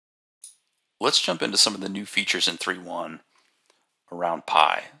let's jump into some of the new features in 3.1 around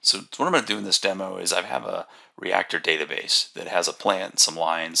Pi. So what I'm going to do in this demo is I have a reactor database that has a plant and some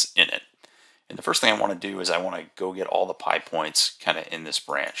lines in it. And the first thing I want to do is I want to go get all the Pi points kind of in this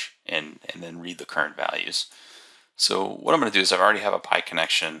branch and then read the current values. So what I'm going to do is I already have a Pi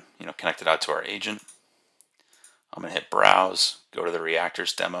connection, connected out to our agent. I'm going to hit Browse, go to the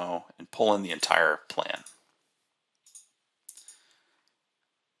reactors demo, and pull in the entire plan.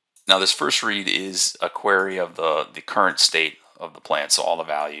 Now this first read is a query of the current state of the plant, so all the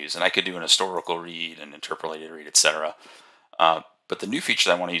values. And I could do an historical read, an interpolated read, etc. But the new feature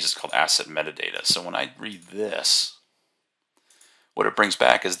that I want to use is called asset metadata. So when I read this, what it brings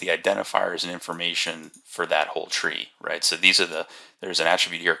back is the identifiers and information for that whole tree, right? So there's an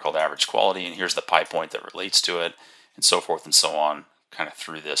attribute here called average quality, and here's the Pi point that relates to it, and so forth and so on, kind of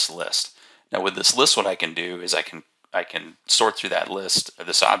through this list. Now with this list, what I can do is I can sort through that list of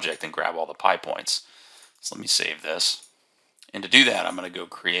this object and grab all the Pi points. So let me save this. And to do that, I'm going to go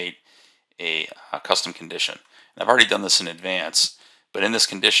create a custom condition. And I've already done this in advance, but in this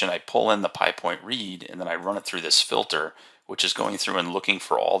condition, I pull in the Pi point read, and then I run it through this filter, which is going through and looking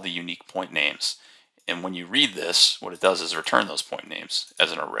for all the unique point names. And when you read this, what it does is return those point names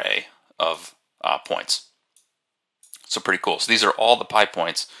as an array of points. So pretty cool. So these are all the Pi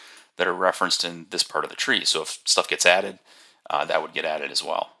points that are referenced in this part of the tree. So if stuff gets added, that would get added as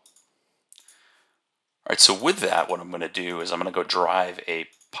well. All right, so with that, what I'm going to do is I'm going to go drive a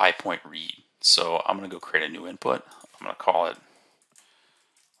Pi point read. So I'm going to go create a new input. I'm going to call it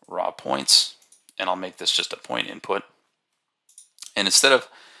raw points, and I'll make this just a point input. And instead of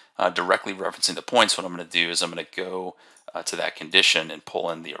directly referencing the points, what I'm going to do is I'm going to go to that condition and pull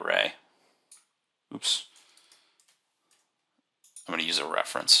in the array. Oops. I'm going to use a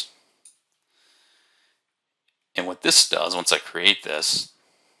reference. And what this does, once I create this,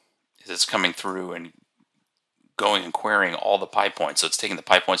 is it's coming through and going and querying all the Pi points. So it's taking the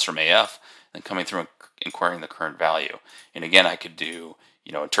Pi points from AF and coming through and querying the current value. And again, I could do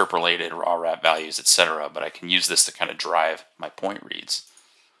interpolated, raw wrap values, etc. But I can use this to kind of drive my point reads.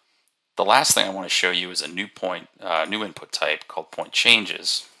 The last thing I want to show you is a new input type called point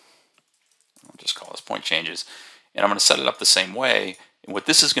changes. I'll just call this point changes. And I'm going to set it up the same way. And what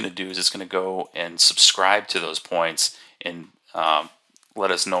this is going to do is it's going to go and subscribe to those points and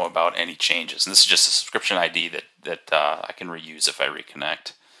let us know about any changes. And this is just a subscription ID that I can reuse if I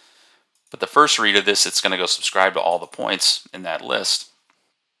reconnect. But the first read of this, it's going to go subscribe to all the points in that list,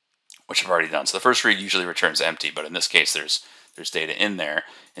 which I've already done. So the first read usually returns empty, but in this case there's data in there.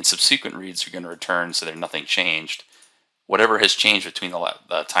 And subsequent reads are going to return, so there's nothing changed, whatever has changed between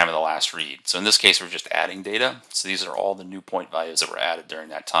the time of the last read. So in this case, we're just adding data. So these are all the new point values that were added during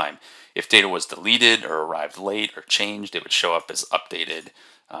that time. If data was deleted or arrived late or changed, it would show up as updated,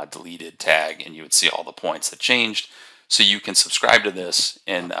 deleted tag, and you would see all the points that changed. So you can subscribe to this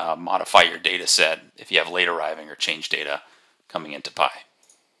and modify your data set if you have late arriving or changed data coming into Pi.